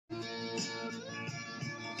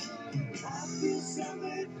I feel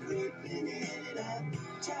summer creeping in, and I'm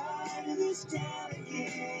tired of this town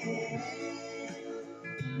again.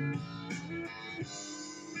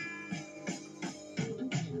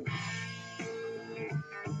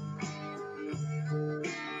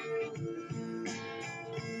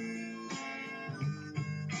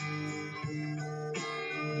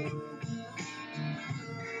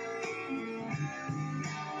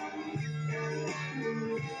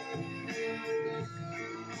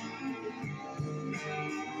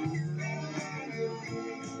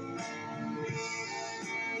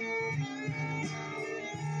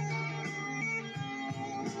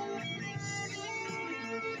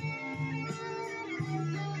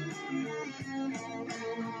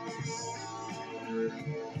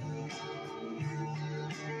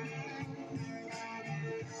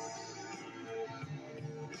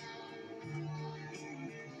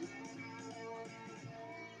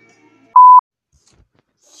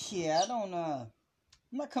 Yeah, I'm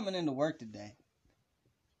not coming into work today.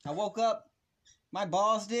 I woke up, my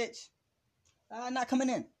balls ditch, not coming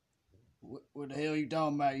in. What the hell you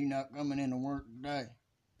talking about? You not coming into work today?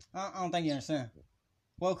 I don't think you understand.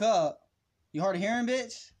 Woke up, you hard of hearing,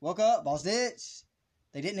 bitch? Woke up, balls ditch.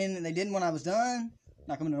 They didn't when I was done.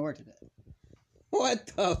 Not coming into work today. What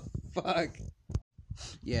the fuck?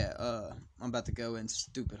 Yeah, I'm about to go in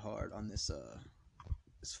stupid hard on this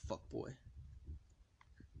fuck boy.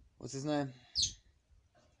 What's his name?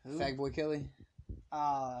 Who? Fag boy Kelly?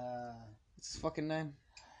 What's his fucking name?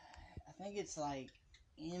 I think it's like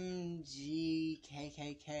MGKKK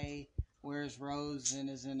wears rose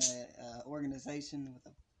and is in a organization with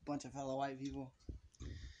a bunch of fellow white people.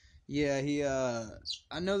 Yeah,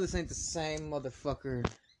 I know this ain't the same motherfucker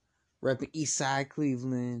repping Eastside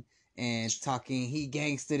Cleveland and talking he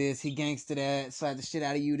gangsta this, he gangsta that, slap the shit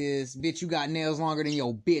out of you this. Bitch, you got nails longer than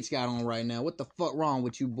your bitch got on right now. What the fuck wrong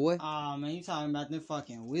with you, boy? Oh, man, you talking about them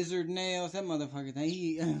fucking wizard nails? That motherfucker thing,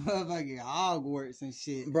 he motherfucking Hogwarts and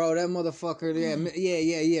shit. Bro, that motherfucker,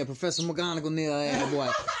 yeah, Professor McGonagall nail that boy.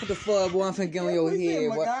 What the fuck, boy? I'm finna get on your head,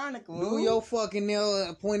 boy. Do your fucking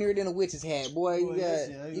nail pointier than a witch's hat, boy.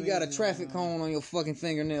 You got a traffic cone on your fucking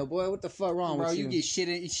fingernail, boy. What the fuck wrong with you? Bro, you get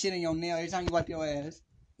shit in your nail every time you wipe your ass.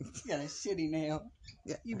 You got a shitty nail.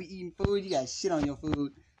 You be eating food, you got shit on your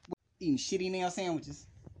food. Eating shitty nail sandwiches.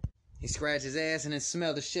 He scratch his ass and then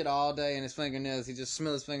smell the shit all day in his fingernails. He just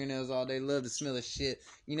smell his fingernails all day. Love to smell his shit.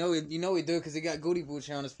 You know he do because he got goody booch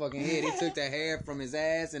on his fucking head. He took the hair from his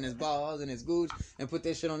ass and his balls and his gooch and put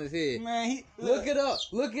that shit on his head. Man, look it up,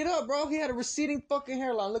 bro. He had a receding fucking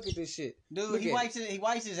hairline. Look at this shit. Dude, he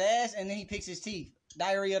wipes his ass and then he picks his teeth.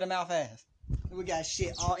 Diarrhea of the mouth ass. We got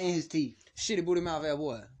shit all in his teeth. Shitty booty mouth ass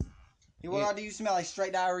boy. What all do you smell like?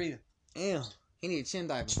 Straight diarrhea. Damn, he need a chin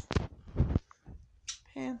diaper.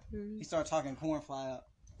 Pampers. He started talking cornfly up.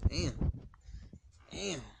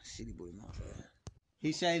 Damn, shitty booty mouth ass.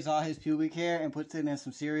 He shaves all his pubic hair and puts it in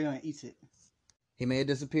some cereal and eats it. He may have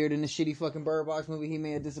disappeared in the shitty fucking Bird Box movie. He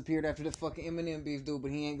may have disappeared after the fucking Eminem beef, dude.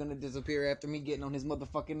 But he ain't gonna disappear after me getting on his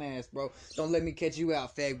motherfucking ass, bro. Don't let me catch you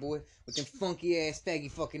out, fag boy. With them funky ass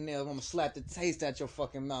faggy fucking nails. I'm gonna slap the taste out your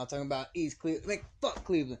fucking mouth. Talking about East Cleveland. Like, fuck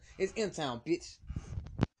Cleveland. It's in town, bitch.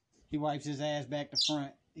 He wipes his ass back to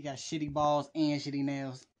front. He got shitty balls and shitty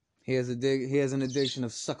nails. He has an addiction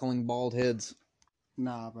of suckling bald heads.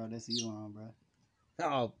 Nah, bro. That's Elon, bro.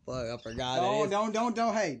 Oh, fuck. I forgot.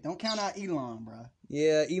 Don't count out Elon, bro.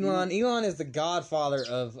 Yeah, Elon is the godfather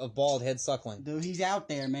of bald head suckling. Dude, he's out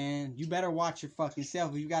there, man. You better watch your fucking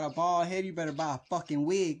self. If you got a bald head, you better buy a fucking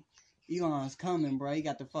wig. Elon's coming, bro. He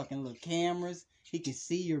got the fucking little cameras. He can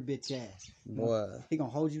see your bitch ass. Boy. He gonna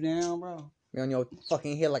hold you down, bro. You're on your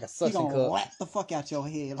fucking head like a suction cup. He gonna lap the fuck out your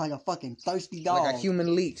head like a fucking thirsty dog. Like a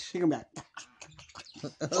human leech. He gonna be like...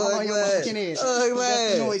 on your fucking head.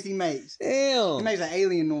 That's the noise he makes. Damn. He makes an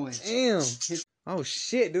alien noise. Damn. Oh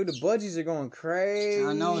shit, dude, the budgies are going crazy.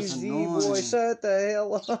 I know, it's annoying. Boy, shut the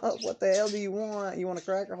hell up. What the hell do you want? You want a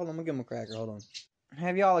cracker? Hold on, I'm gonna give him a cracker. Hold on.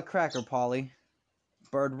 Have y'all a cracker, Polly?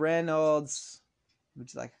 Bird Reynolds.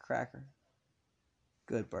 Would you like a cracker?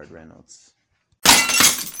 Good, Bird Reynolds.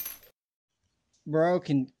 Bro,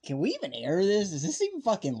 can we even air this? Is this even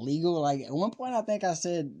fucking legal? Like, at one point I think I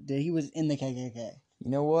said that he was in the KKK. You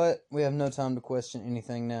know what? We have no time to question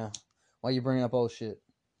anything now. Why you bringing up old shit?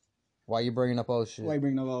 Why you bringing up old shit?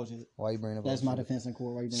 That's my defense in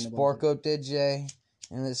court. Why you bringing up old shit? Spark up that J,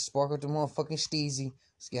 and let's spark up the motherfucking steezy.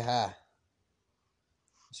 Let's get high.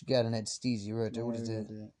 What you got in that steezy right there? What is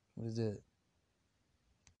that? What is that?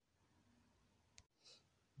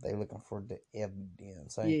 They looking for the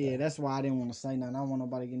evidence. Yeah, that's why I didn't want to say nothing. I don't want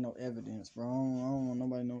nobody to get no evidence, bro. I don't want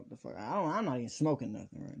nobody to know what the fuck. I'm not even smoking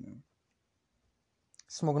nothing right now.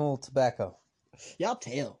 Smoking a little tobacco. Y'all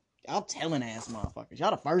telling ass motherfuckers.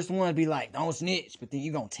 Y'all the first one to be like, don't snitch, but then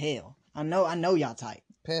you gonna tell. I know y'all tight.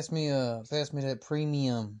 Pass me that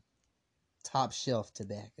premium top shelf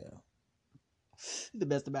tobacco. The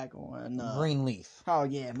best tobacco one. Green leaf. Oh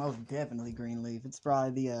yeah, most definitely green leaf. It's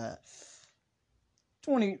probably the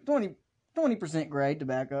 20% grade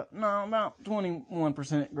tobacco. No, about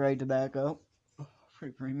 21% grade tobacco.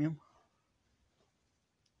 Pretty premium.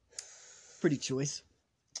 Pretty choice.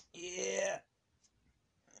 Yeah.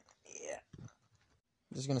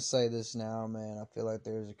 I'm just gonna say this now, man. I feel like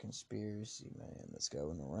there's a conspiracy, man, that's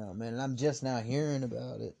going around, man, and I'm just now hearing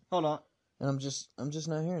about it. Hold on. And I'm just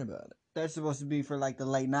not hearing about it. That's supposed to be for like the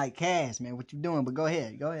late night cast, man. What you doing? But go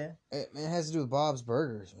ahead. It has to do with Bob's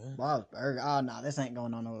Burgers, man. Bob's Burgers. Oh no, this ain't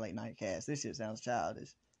going on no late night cast. This shit sounds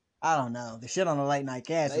childish. I don't know. The shit on the late night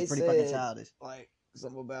cast is pretty fucking childish. Like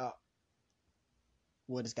something about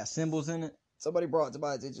what? It's got symbols in it. Somebody brought to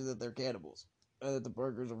my attention that they're cannibals. That the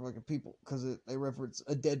burgers are fucking people because they reference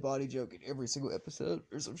a dead body joke in every single episode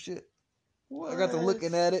or some shit. What? I got to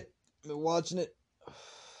looking at it, been watching it.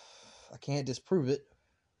 I can't disprove it,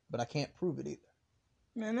 but I can't prove it either.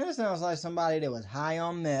 Man, this sounds like somebody that was high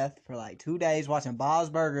on meth for like 2 days watching Bob's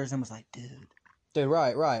Burgers and was like, dude,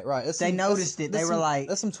 right. They noticed it. They were like,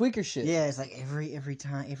 that's some tweaker shit. Yeah, it's like every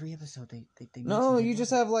episode they no, you just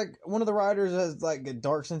have like one of the writers has like a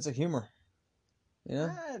dark sense of humor. You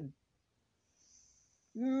know?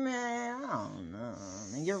 Man, I don't know.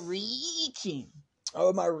 Man, you're reaching. Oh,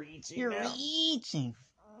 am I reaching? You're reaching.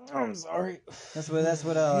 I'm sorry. That's what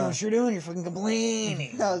you know what you're doing? You're fucking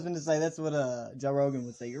complaining. I was going to say, that's what Joe Rogan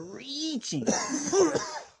would say. You're reaching.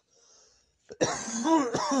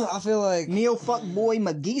 I feel like Neil Fuckboy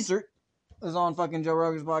McGeezert was on fucking Joe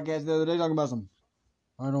Rogan's podcast the other day talking about some,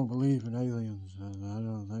 I don't believe in aliens.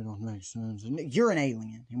 They don't make sense. You're an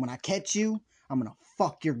alien. And when I catch you, I'm going to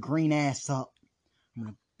fuck your green ass up. I'm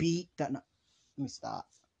going to beat that. No, let me stop.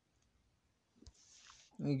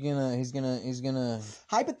 He's gonna.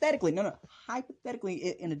 Hypothetically, no. Hypothetically,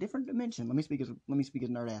 in a different dimension. Let me speak his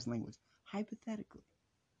nerd ass language. Hypothetically,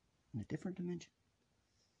 in a different dimension,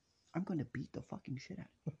 I'm going to beat the fucking shit out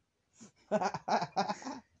of you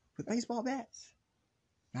with baseball bats,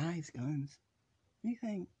 knives, guns,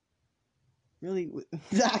 anything. Really,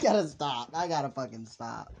 I gotta fucking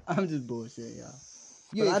stop. I'm just bullshit, y'all.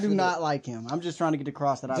 But I do not like him. I'm just trying to get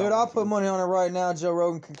across that. Dude, I'll put money on it right now. Joe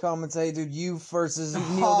Rogan can commentate, dude. You versus Neil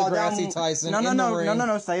deGrasse Tyson.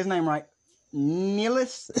 No. Say his name right.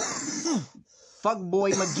 Neelis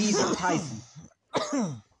Fuckboy McGeezer Tyson.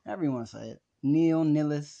 Everyone say it.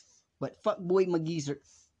 Neelis. But Fuckboy McGeezer.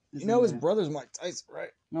 You know his brother's Mike Tyson, right?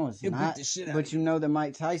 No, it's not. Beat the shit out but you know that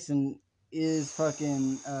Mike Tyson is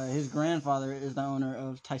fucking. His grandfather is the owner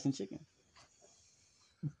of Tyson Chicken.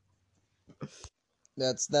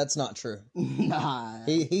 That's not true. Nah.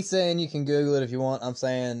 He's saying you can Google it if you want. I'm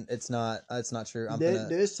saying it's not true.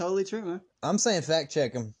 It's totally true, man. I'm saying fact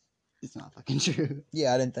check him. It's not fucking true.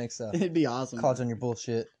 Yeah, I didn't think so. It'd be awesome. Caught you on your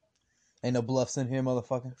bullshit. Ain't no bluffs in here,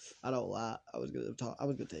 motherfucker. I don't lie. I was gonna tell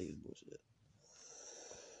you bullshit.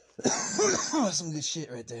 Some good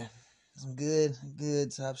shit right there. Some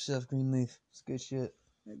good top shelf green leaf. It's good shit.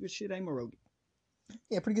 Yeah, good shit, ain't Maroki.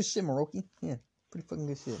 Yeah, pretty good shit, Maroki. Yeah, pretty fucking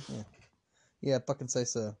good shit. Yeah. Yeah, fucking say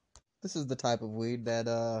so. This is the type of weed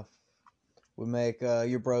that would make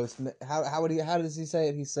your bros. How does he say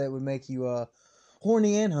it? He said it would make you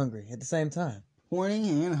horny and hungry at the same time.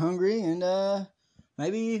 Horny and hungry, and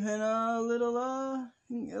maybe even a little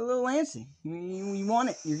antsy. You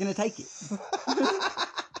want it? You're gonna take it.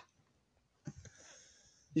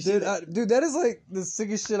 Dude, that is like the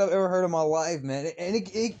sickest shit I've ever heard in my life, man. And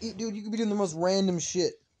dude, you could be doing the most random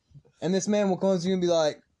shit, and this man will come to you and be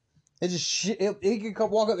like. It just shit. He could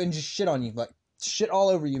walk up and just shit on you, like shit all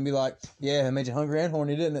over you, and be like, "Yeah, it made you hungry and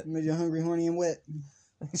horny, didn't it? Made you hungry, horny, and wet."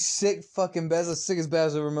 Sick fucking Bez, the sickest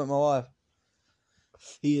Bez I've ever met in my life.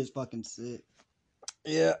 He is fucking sick.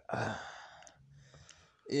 Yeah.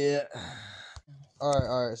 Yeah.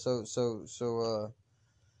 All right. So,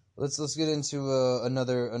 let's get into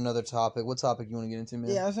another topic. What topic you want to get into, man?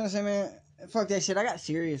 Yeah, I was gonna say, man. Fuck that shit. I got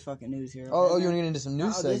serious fucking news here. Oh, you want to get into some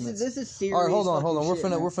news segments? This is serious. All right, hold on.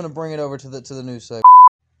 We're finna bring it over to the news segment.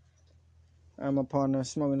 I'm a partner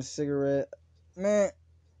smoking a cigarette. Man,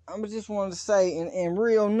 I just wanted to say in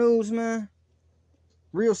real news, man.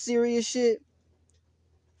 Real serious shit.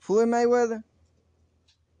 Floyd Mayweather,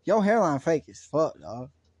 your hairline fake as fuck, dog.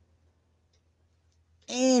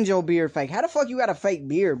 And your beard fake. How the fuck you got a fake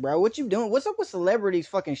beard, bro? What you doing? What's up with celebrities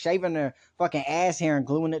fucking shaving their fucking ass hair and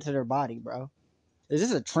gluing it to their body, bro? Is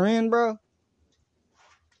this a trend, bro?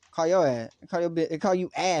 Call your ass. Call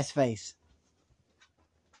you ass face.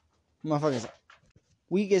 Motherfuckers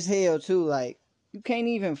weak as hell too. Like you can't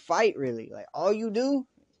even fight really. Like all you do,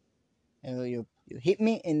 you hit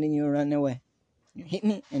me and then you run away. You hit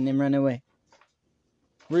me and then run away.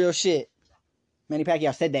 Real shit. Manny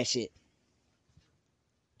Pacquiao said that shit.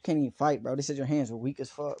 You can't even fight, bro. They said your hands were weak as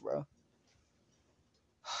fuck, bro.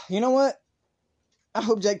 You know what? I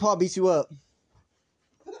hope Jake Paul beats you up.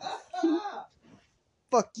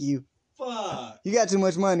 Fuck you. Fuck. You got too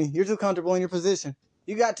much money. You're too comfortable in your position.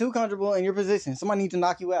 You got too comfortable in your position. Somebody needs to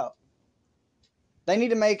knock you out. They need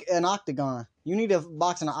to make an octagon. You need to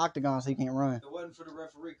box in an octagon so you can't run. If it wasn't for the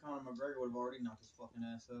referee, Conor McGregor would have already knocked his fucking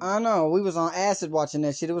ass out. I know. We was on acid watching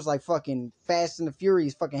that shit. It was like fucking Fast and the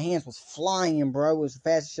Furious. Fucking hands was flying, bro. It was the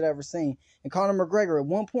fastest shit I ever seen. And Conor McGregor at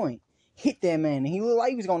one point hit that man, and he looked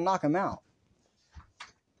like he was gonna knock him out.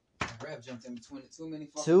 Rev jumped in between it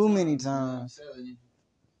too many times.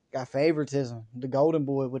 Got favoritism. The golden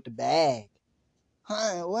boy with the bag.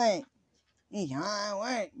 Hard work. He hard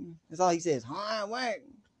work. That's all he says. Hard work.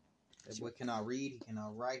 That boy cannot read. He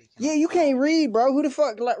cannot write. Yeah, you can't read, bro. Who the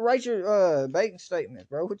fuck write your bank statements,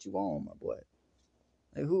 bro? What you on, my boy?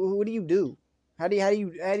 Like, who do you do? How do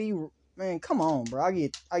you? Man, come on, bro. I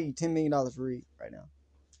get $10 million to read right now.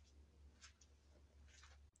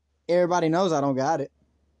 Everybody knows I don't got it.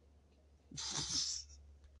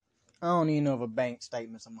 I don't even know if a bank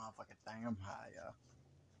statement's a motherfucking thing. I'm high, y'all.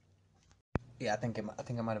 Yeah, I think I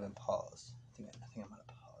might have been paused. I think I might have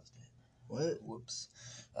paused it. What? Whoops.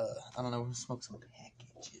 I don't know. We're gonna smoke some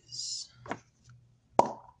packages.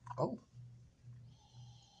 Oh.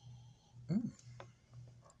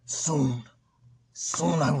 Soon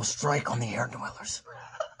I will strike on the air dwellers.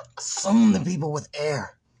 Soon the people with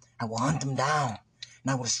air. I will hunt them down,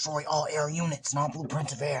 and I will destroy all air units and all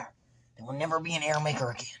blueprints of air. There will never be an air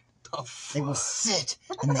maker again. They will sit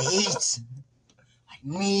and they eat like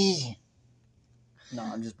me. No,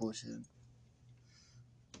 I'm just bullshitting.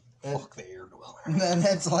 Fuck the air dweller.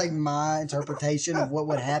 That's like my interpretation of what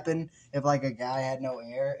would happen if like a guy had no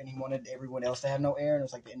air and he wanted everyone else to have no air and it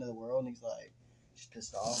was like the end of the world and he's like just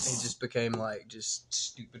pissed off. He just became like just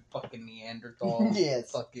stupid fucking Neanderthal. Yeah.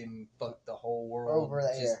 Fucking fuck the whole world. Over the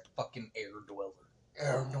just air. Fucking air dweller.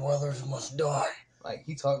 Air dwellers must die. Like,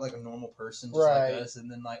 he talked like a normal person, just right. like us,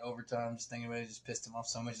 and then, like, over time, just thinking about it just pissed him off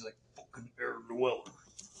so much, he's like, fucking air dweller.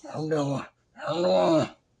 Air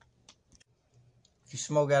dweller. If you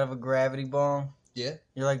smoke out of a gravity bomb, yeah,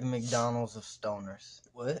 you're like the McDonald's of stoners.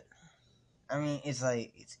 What? I mean, it's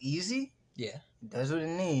like, it's easy. Yeah. It does what it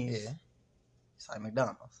needs. Yeah. It's like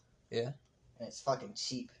McDonald's. Yeah. And it's fucking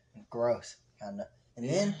cheap and gross, kind of. And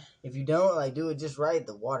then, if you don't, like, do it just right,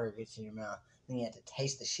 the water gets in your mouth. Then you have to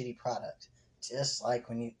taste the shitty product. Just like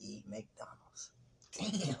when you eat McDonald's.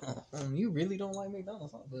 Damn. You really don't like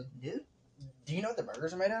McDonald's, huh? Dude, do you know what the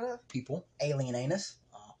burgers are made out of? People. Alien anus.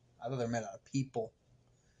 Oh, I thought they're made out of people.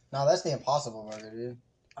 No, that's the Impossible Burger, dude.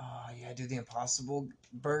 Oh, yeah, dude, the Impossible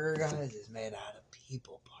Burger, guys, is made out of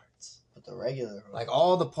people parts. But the regular one. Like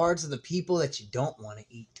all the parts of the people that you don't want to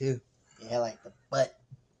eat, too. Yeah, like the butt.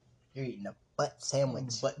 You're eating a butt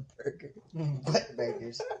sandwich. Butt burger. Butt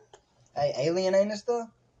burgers. Hey, alien anus, though?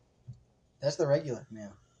 That's the regular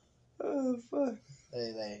now. Oh, fuck.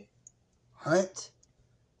 They hunt,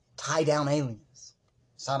 tie down aliens,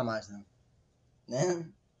 sodomize them.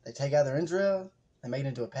 Then they take out their entrails, they make it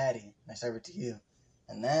into a patty, and they serve it to you.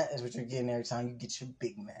 And that is what you're getting every time you get your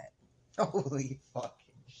Big Mac. Holy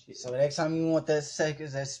fucking shit. So the next time you want that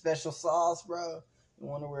special sauce, bro, you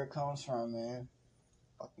wonder where it comes from, man.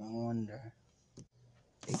 Fucking wonder.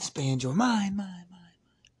 Expand your mind.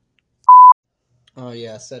 Oh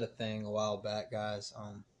yeah, I said a thing a while back, guys,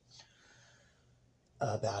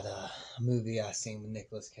 about a movie I seen with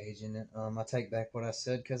Nicolas Cage in it. I take back what I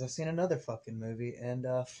said because I seen another fucking movie, and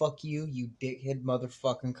fuck you, you dickhead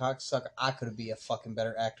motherfucking cocksucker. I could be a fucking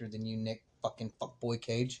better actor than you, Nick fucking fuckboy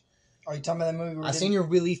Cage. Are you talking about that movie? Where I seen your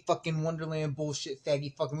really fucking Wonderland bullshit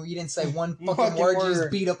faggy fucking movie. You didn't say one fucking word. You just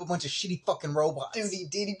beat up a bunch of shitty fucking robots. Dude, he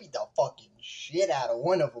did. He beat the fucking shit out of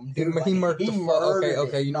one of them, dude. He murked the fuck.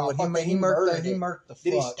 Okay, you know what? He murked the fuck.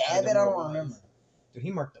 Did he stab it? I don't remember. Dude,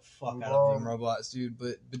 he murked the fuck out of them robots, dude.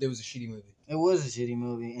 But it was a shitty movie. It was a shitty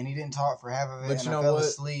movie, and he didn't talk for half of it. But and I fell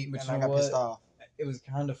asleep, and I got pissed off. It was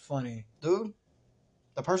kind of funny, dude.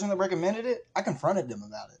 The person that recommended it, I confronted them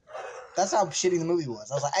about it. That's how shitty the movie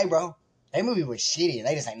was. I was like, "Hey, bro, that movie was shitty, and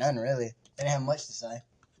they just ain't nothing really. They didn't have much to say.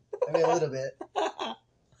 Maybe a little bit."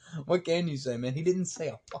 What can you say, man? He didn't say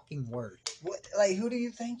a fucking word. What? Like, who do you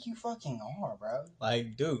think you fucking are, bro?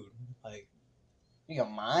 Like, dude, like, you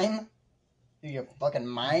can mime? You fucking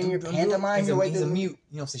mime? Your pantomime? He's a mute.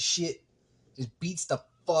 You don't say shit. Just beats the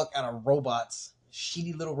fuck out of robots.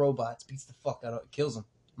 Shitty little robots. Beats the fuck out of it. Kills them.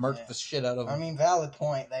 murked the shit out of him. I mean, valid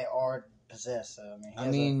point. They are possessed. So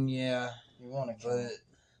yeah. You want to kill him.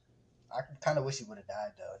 I kind of wish he would have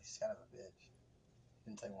died though. He's kind of a bitch.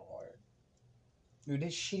 Didn't say one word. Dude,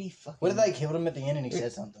 this shitty fucking. What if they killed him at the end and he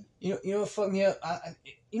said something? You know what fucked me up?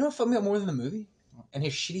 You know what fucked me up more than the movie? And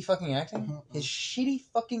his shitty fucking acting? Mm-hmm. His shitty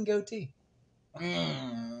fucking goatee.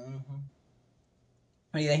 Mm-hmm.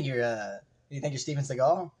 What do you think you're Steven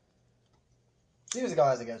Seagal? Steven Seagal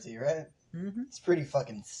has a goatee, right? Mm-hmm. It's pretty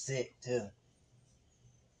fucking sick too.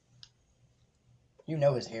 You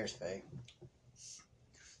know his hair's fake.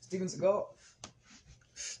 Steven Seagal.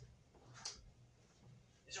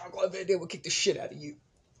 Jean-Claude Van Damme will kick the shit out of you.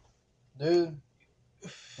 Dude,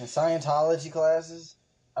 in Scientology classes,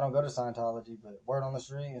 I don't go to Scientology, but word on the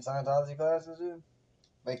street, in Scientology classes, dude,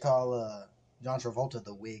 they call John Travolta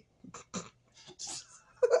the wig.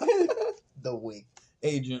 The wig.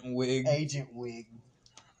 Agent Wig. Agent Wig.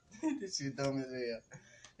 This shit dumb as hell.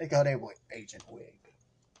 They call that boy Agent Wig.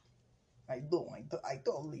 I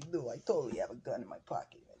totally do. I totally have a gun in my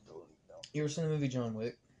pocket. I totally do. You ever seen the movie John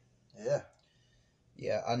Wick? Yeah.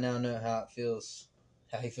 Yeah, I now know how he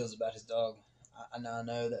feels about his dog. I now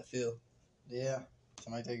know that feel. Yeah.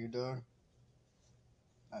 Somebody take your dog?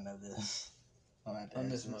 I know this. I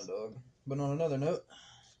miss my dog. But on another note,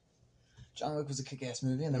 John Wick was a kick-ass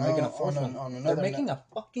movie, and they're making a fourth one. They're making a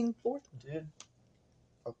fucking fourth one. Dude.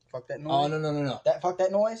 Fuck that noise. Oh, no. Fuck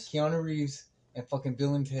that noise? Keanu Reeves and fucking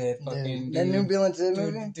Bill and Ted. Fucking that new Bill and Ted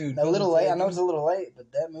movie? Dude. A little late. I know it's a little late,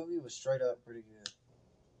 but that movie was straight up pretty good.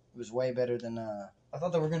 It was way better than... I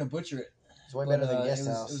thought they were going to butcher it. It's way better than Guest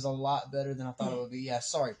House. It was a lot better than I thought it would be. Yeah,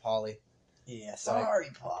 sorry, Polly. Yeah, sorry,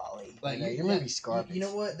 Polly. Like, your movie's garbage. You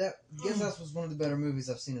know what? That Guest House was one of the better movies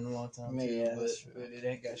I've seen in a long time, too. Yeah, but it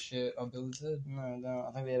ain't got shit on Bill and Ted. No.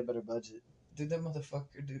 I think they had a better budget. Dude, that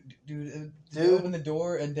motherfucker... Dude, they opened the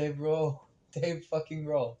door and Dave fucking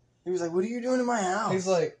Grohl. He was like, what are you doing in my house? He's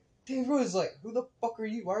like... Dave was like, who the fuck are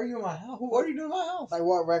you? Why are you in my house? What are you doing in my house? I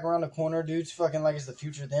walk back around the corner, dude's fucking like it's the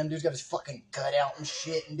future of them. Dude's got his fucking gut out and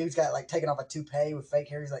shit, and dude's got like taking off a toupee with fake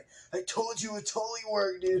hair. He's like, I told you it totally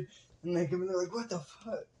worked, dude. And they come in, they're like, what the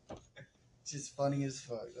fuck? It's just funny as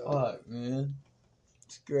fuck, though. Fuck, man.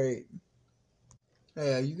 It's great.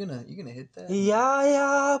 Hey, are you gonna hit that?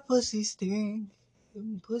 Yeah, pussy stink.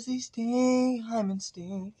 Pussy stink, hymen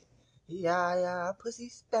stink. Yeah, pussy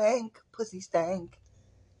stank, pussy stank.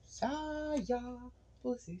 Yeah,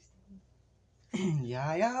 pussy stink.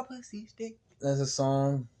 Yeah, pussy stink. That's a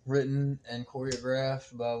song written and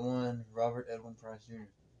choreographed by one Robert Edwin Price Jr.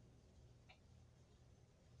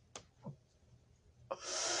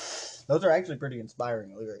 Those are actually pretty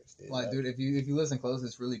inspiring lyrics, dude. Like, dude, if you listen close,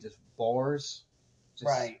 it's really just bars.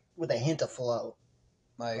 Right, with a hint of flow.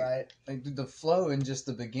 Like, dude, the flow and just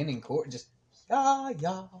the beginning chord, just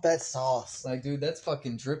yeah. That's sauce. Like, dude, that's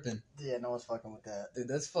fucking dripping. Yeah, no one's fucking with that. Dude,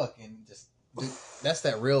 that's fucking just. Dude, that's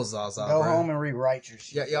that real Zaza. Go bro. home and rewrite your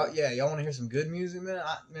shit. Y'all want to hear some good music, man?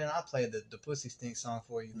 I play the Pussy Stink song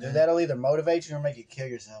for you, man. Dude, that'll either motivate you or make you kill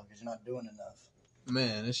yourself because you're not doing enough.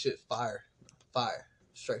 Man, this shit fire,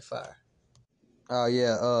 straight fire. Oh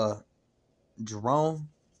yeah, Jerome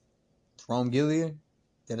Gilliard.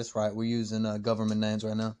 Yeah, that's right. We're using government names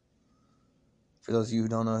right now. For those of you who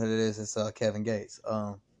don't know who it is, it's Kevin Gates.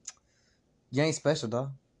 You ain't special,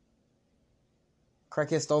 dog.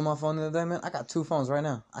 Crackhead stole my phone the other day, man. I got 2 phones right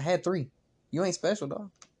now. I had 3. You ain't special, dog.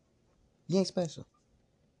 You ain't special.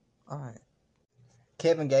 All right.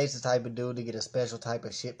 Kevin Gates is the type of dude to get a special type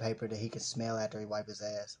of shit paper that he can smell after he wipe his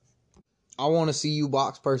ass. I want to see you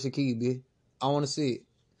box Percy Key, bitch. I want to see it.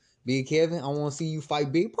 Big Kevin, I want to see you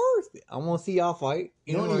fight Big Percy. I want to see y'all fight.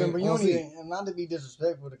 You don't even, not to be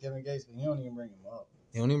disrespectful to Kevin Gates, but you don't even bring him up.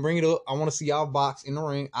 You don't even bring it up. I want to see y'all box in the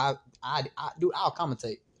ring. Dude, I'll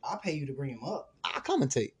commentate. I'll pay you to bring him up. I'll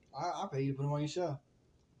commentate. I'll pay you to put him on your show.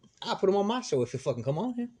 I'll put him on my show if you fucking come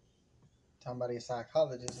on here. Talking about his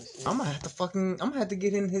psychologist and shit. I'm gonna have to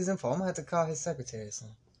get in his info. I'm gonna have to call his secretary or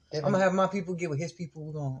something. I'm gonna have my people get with his people.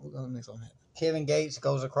 We're gonna make something happen. Kevin Gates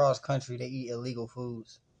goes across country to eat illegal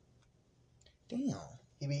foods. Damn.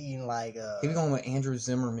 He be eating like he be going with Andrew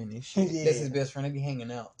Zimmerman and shit. Yeah. That's his best friend. They be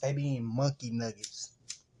hanging out. They be eating monkey nuggets.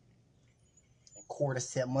 And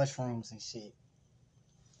cordyceps mushrooms and shit.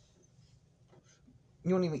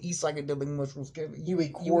 You don't even eat psychedelic mushrooms, Kevin. You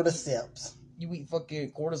eat cordyceps. You eat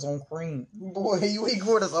fucking cortisone cream. Boy, you eat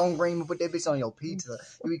cortisone cream and put that bitch on your pizza.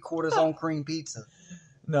 You eat cortisone cream pizza.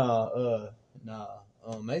 Nah.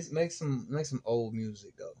 Make some old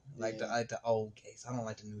music though. Like the old case. I don't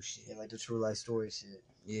like the new shit. Yeah, like the true life story shit.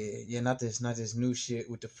 Yeah, not this new shit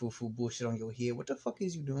with the foo bullshit on your head. What the fuck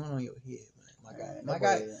is you doing on your head, man?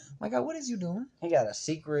 My guy, what is you doing? He got a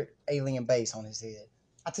secret alien base on his head.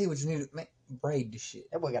 I tell you what you need to make. Braid the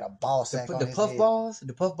shit. That boy got a ball sack on the his puff head. balls.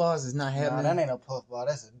 The puff balls is not happening. Nah, that ain't a puff ball.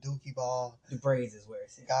 That's a dookie ball. The braids is where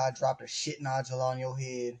it's at. God dropped a shit nodule on your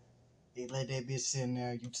head. He let that bitch sit in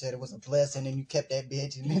there. You said it was a blessing, and you kept that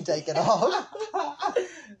bitch and then take it off.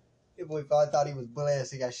 That boy probably thought he was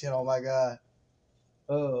blessed. He got shit on my God.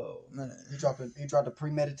 Oh man! You dropped a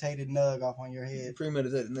premeditated nug off on your head.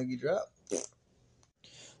 Premeditated nuggy drop.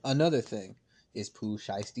 Another thing is poo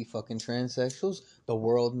shiesty fucking transsexuals. The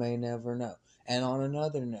world may never know. And on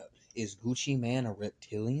another note, is Gucci Man a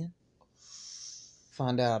reptilian?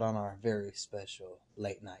 Find out on our very special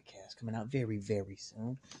late night cast coming out very, very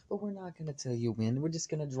soon. But we're not gonna tell you when. We're just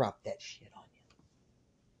gonna drop that shit on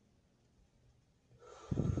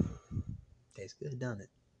you. Tastes good, doesn't it?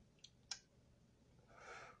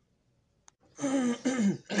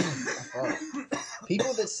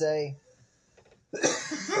 People that say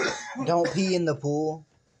don't pee in the pool,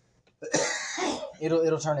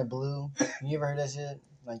 it'll turn it blue. You ever heard that shit?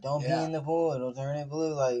 Like, don't pee in the pool, it'll turn it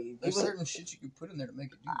blue. Like, there's certain shit you can put in there to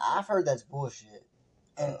make it do that. I've heard that's bullshit.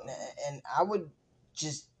 And I would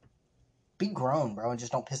just be grown, bro, and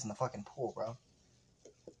just don't piss in the fucking pool, bro.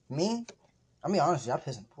 Me? I mean, honestly, I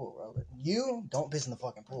piss in the pool, bro. But you don't piss in the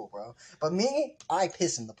fucking pool, bro. But me, I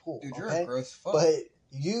piss in the pool. Dude, okay? you're a gross fuck. But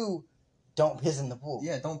you don't piss in the pool.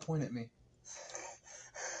 Yeah, don't point at me.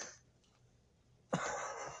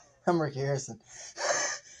 I'm Rick Harrison.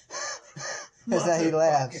 That's how he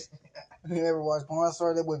laughs. You ever watch Porn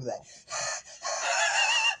Star? That would be like,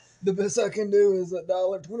 the best I can do is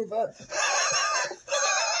 $1.25.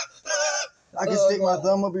 I can stick my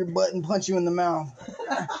thumb up your butt and punch you in the mouth.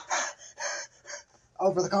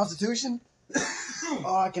 Oh, for the Constitution?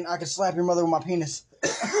 Oh, I can slap your mother with my penis.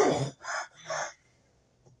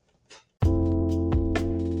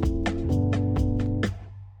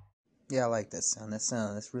 Yeah, I like that sound.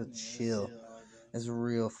 That's real chill. It's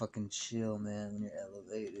real fucking chill, man. When you're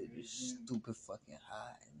elevated, you're stupid fucking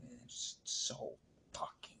high, man. It's so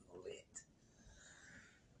fucking lit.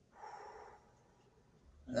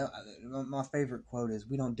 My favorite quote is,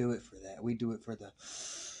 "We don't do it for that. We do it for the."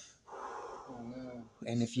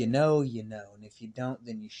 And if you know, you know. And if you don't,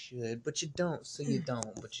 then you should. But you don't, so you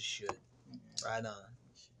don't. But you should. Right on.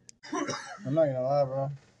 I'm not gonna lie,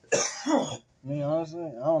 bro. I mean, honestly,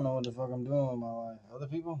 I don't know what the fuck I'm doing with my life. Other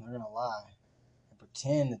people, they're gonna lie and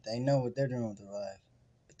pretend that they know what they're doing with their life,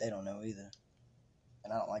 but they don't know either.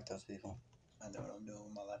 And I don't like those people. I know what I'm doing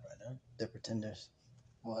with my life right now. They're pretenders.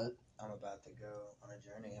 What? I'm about to go on a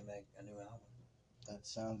journey and make a new album. That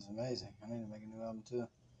sounds amazing. I need to make a new album too.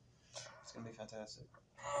 It's gonna be fantastic.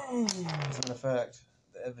 As a matter of fact,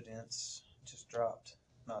 the evidence just dropped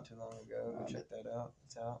not too long ago. Go check that out.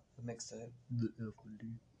 It's out. The mixtape. The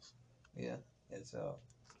evidence. Yeah, it's out.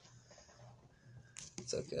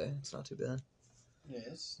 It's okay. It's not too bad. Yeah,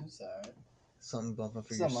 it's alright. Something bumping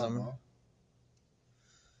for your summer.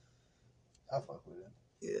 I'll fuck with it.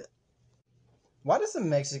 Yeah. Why does the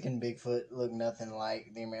Mexican Bigfoot look nothing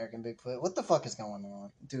like the American Bigfoot? What the fuck is going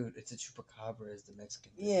on? Dude, it's a chupacabra is the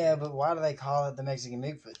Mexican Bigfoot. Yeah, but why do they call it the Mexican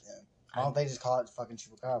Bigfoot then? Why don't they just call it fucking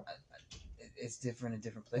chupacabra? It's different in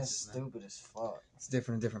different places. That's stupid as fuck. It's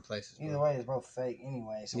different in different places. Either way, it's both fake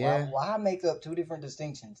anyway. So yeah. why make up two different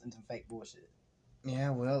distinctions into fake bullshit? Yeah,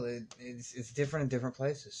 well, it's different in different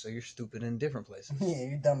places. So you're stupid in different places. Yeah,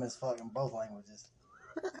 you're dumb as fuck in both languages.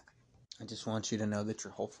 I just want you to know that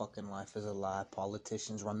your whole fucking life is a lie.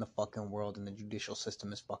 Politicians run the fucking world, and the judicial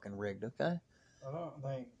system is fucking rigged. Okay. I don't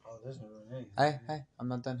think politicians run anything. Hey, I'm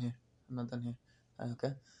not done here.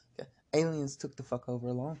 Okay. Aliens took the fuck over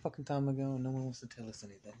a long fucking time ago, and no one wants to tell us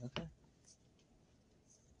anything. Okay.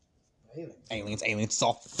 Aliens. It's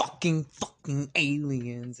all fucking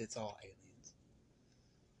aliens. It's all aliens.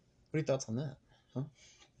 What are your thoughts on that? Huh?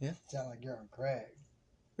 Yeah. Sound like you're on crack.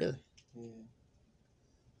 Really? Yeah.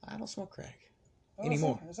 I don't smoke crack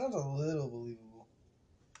anymore. It sounds a little believable.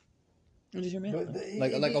 What did you mean? But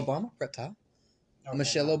like Obama, reptile. Okay,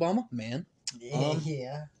 Michelle Obama, man. Yeah.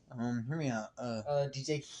 Hear me out.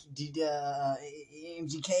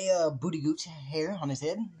 MGK booty gooch hair on his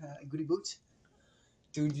head. Goody boots.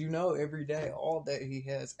 Dude, you know every day, all day he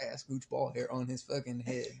has ass gooch ball hair on his fucking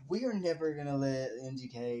head. We are never gonna let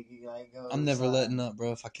MGK go. I'm never letting up,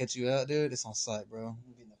 bro. If I catch you out, dude, it's on sight, bro. I'm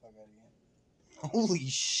getting the fuck out of here. Holy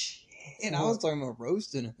shit! And I was talking about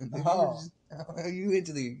roasting him. You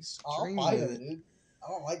into the extreme I'll fight him, dude. I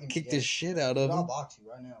don't like him. Kick the shit out of him. I'll box you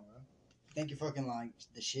right now, bro. You think you're fucking like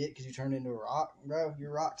the shit because you turned into a rock, bro?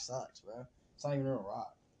 Your rock sucks, bro. It's not even a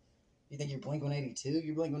rock. You think you're Blink-182?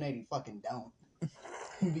 You're Blink-180 fucking don't.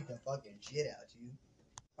 Beat the fucking shit out you.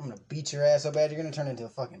 I'm gonna beat your ass so bad you're gonna turn into a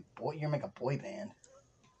fucking boy. You're gonna make a boy band.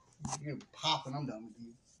 You're popping. I'm done with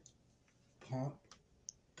you. Pump.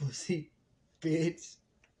 Pussy. Bitch.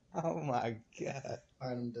 Oh my god.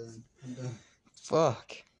 Alright, I'm done.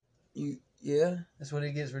 Fuck. Yeah? That's what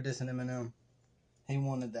he gets for dissing Eminem. He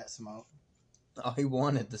wanted that smoke. Oh, he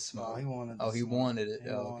wanted the smoke. Oh, he wanted the Oh, he smoke. wanted it.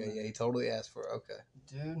 Okay, yeah, he totally asked for it. Okay.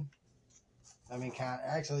 Dude. I mean,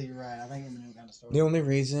 actually, you're right. I think Eminem kind of started. The only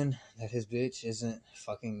reason that his bitch isn't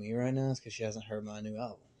fucking me right now is because she hasn't heard my new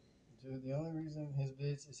album. Dude, the only reason his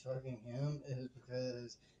bitch is fucking him is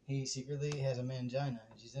because he secretly has a mangina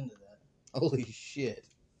and she's into that. Holy shit.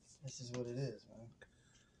 This is what it is, man.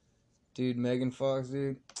 Dude, Megan Fox,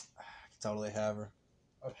 dude. I could totally have her.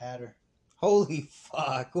 I've had her. Holy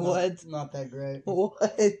fuck, what? Not that great.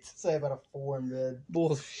 What? Say about a 4 in bed.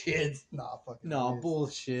 Bullshit. Nah, fucking. Nah,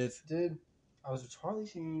 bullshit. Dude, I was with Charlie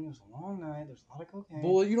Sheen. It was a long night. There's a lot of cocaine.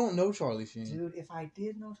 Bull, you don't know Charlie Sheen. Dude, if I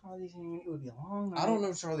did know Charlie Sheen, it would be a long night. I don't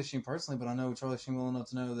know Charlie Sheen personally, but I know Charlie Sheen well enough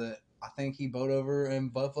to know that I think he bowed over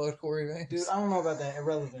and butt-fucked Corey Banks. Dude, I don't know about that.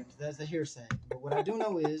 Irrelevant. That's the hearsay. But what I do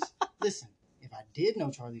know is, listen, if I did know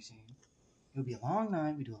Charlie Sheen, it would be a long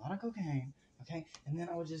night. We do a lot of cocaine, okay? And then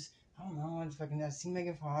I would just, I don't know, I'd see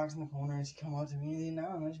Megan Fox in the corner and she'd come up to me and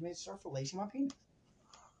then she'd start filleting my penis.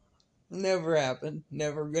 Never happened.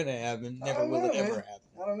 Never gonna happen. Never will it ever happen.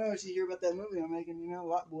 I don't know. She hear about that movie I'm making,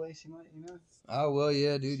 Lot Boy. She might, Oh, well,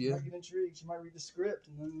 yeah, dude, she yeah. might get intrigued. She might read the script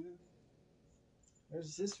and then,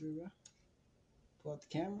 there's the history, bro. Pull out the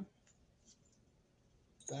camera.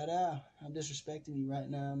 Right out. I'm disrespecting you right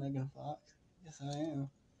now, Megan Fox. Yes, I am.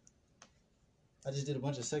 I just did a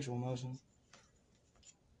bunch of sexual motions.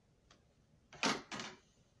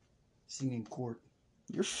 See me in court.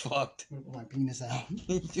 You're fucked. I'm gonna put my penis out.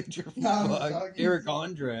 Dude, you're No, fucked. Eric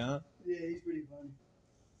Andre, huh? Yeah, he's pretty funny.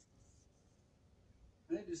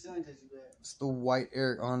 I didn't do selling tasty bad. It's the white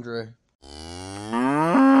Eric Andre.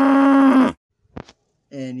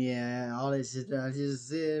 And yeah, all that shit that I just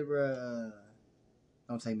said, bro.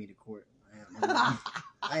 Don't take me to court.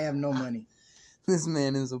 I have no money. This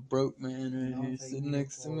man is a broke man right here sitting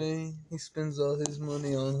next to me. He spends all his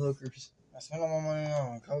money on hookers. I spend all my money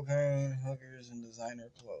on cocaine, hookers, and designer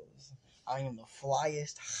clothes. I am the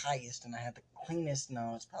flyest, highest, and I have the cleanest,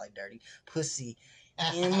 no, it's probably dirty, pussy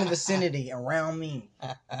in the vicinity around me.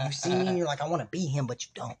 You see me and you're like, I want to be him, but you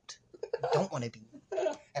don't. You don't want to be him.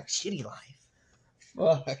 Have a shitty life.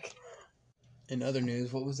 Fuck. In other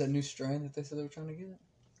news, what was that new strain that they said they were trying to get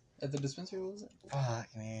at the dispensary? What was it? Fuck,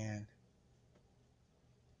 man.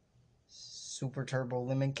 Super Turbo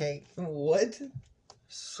Lemon Cake. What?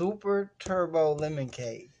 Super Turbo Lemon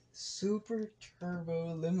Cake. Super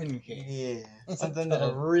Turbo Lemon Cake. Yeah. Something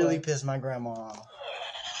that really pissed my grandma off.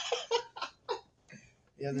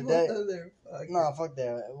 The other day. Nah, fuck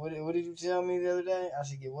that. What did you tell me the other day? I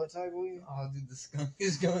should get what type of weed? Oh, dude, the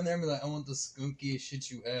skunkiest go in there and be like, I want the skunkiest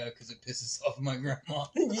shit you have because it pisses off my grandma.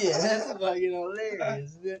 Yeah, that's fucking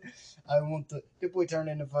hilarious. I want the boy turned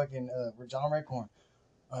into fucking John Redcorn.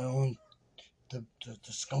 I want the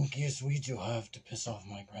skunkiest weed you have to piss off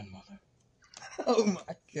my grandmother. Oh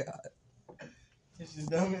my god. It's just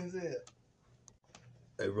dumb as it.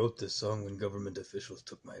 I wrote this song when government officials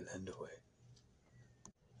took my land away.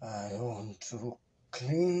 I want to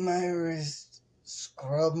clean my wrist,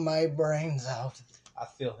 scrub my brains out. I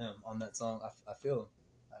feel him on that song. I feel him.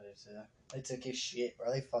 I just, they took his shit,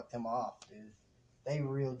 bro. They fucked him off, dude. They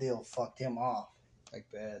real deal fucked him off. Like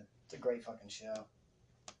bad. It's a great fucking show.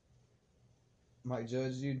 Mike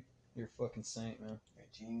Judge, dude, you're a fucking saint, man. You're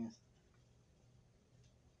a genius.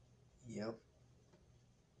 Yep.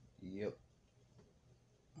 Yep.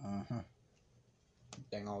 Uh-huh.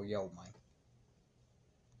 Dang all yo, Mike.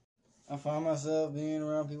 I find myself being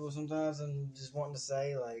around people sometimes and just wanting to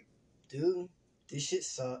say, like, dude, this shit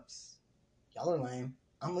sucks. Y'all are lame.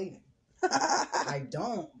 I'm leaving. I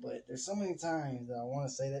don't, but there's so many times that I want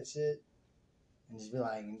to say that shit and just be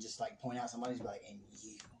like, and just like point out somebody's be like, and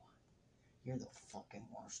you're the fucking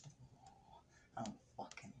worst of them all. I don't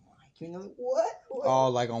fucking like you. And what? Oh,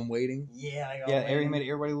 like on Waiting? Yeah, like yeah, he made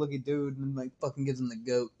everybody look at dude and like fucking gives him the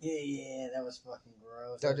goat. Yeah, that was fucking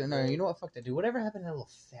gross. No, you know what? Fuck that dude. Whatever happened to that little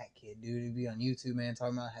fat kid, dude? He'd be on YouTube, man,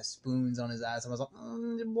 talking about has spoons on his eyes. I was like,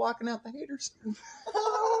 blocking out the haters.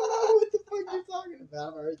 What the fuck you talking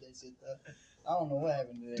about? I've heard that shit though. I don't know what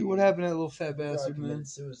happened to that. Dude, what happened to that little fat bastard, man? Committed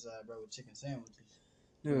suicide, bro, with chicken sandwiches.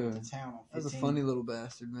 Yeah, went to town on 15. That's a funny little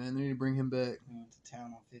bastard, man. They need to bring him back. We went to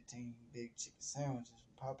town on 15 big chicken sandwiches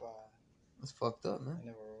from Popeye. That's fucked up, man. They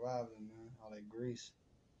never revived him, man. All that grease.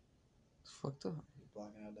 It's fucked up. He's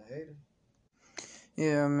blocking out the haters.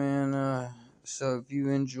 Yeah, man. So if you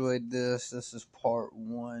enjoyed this is part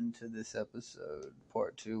 1 to this episode.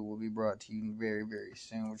 Part 2 will be brought to you very, very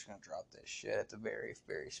soon. We're just going to drop this shit at the very,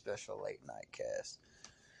 very special late night cast.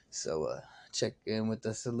 So check in with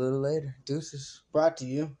us a little later. Deuces. Brought to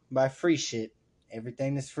you by free shit.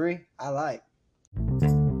 Everything that's free, I like.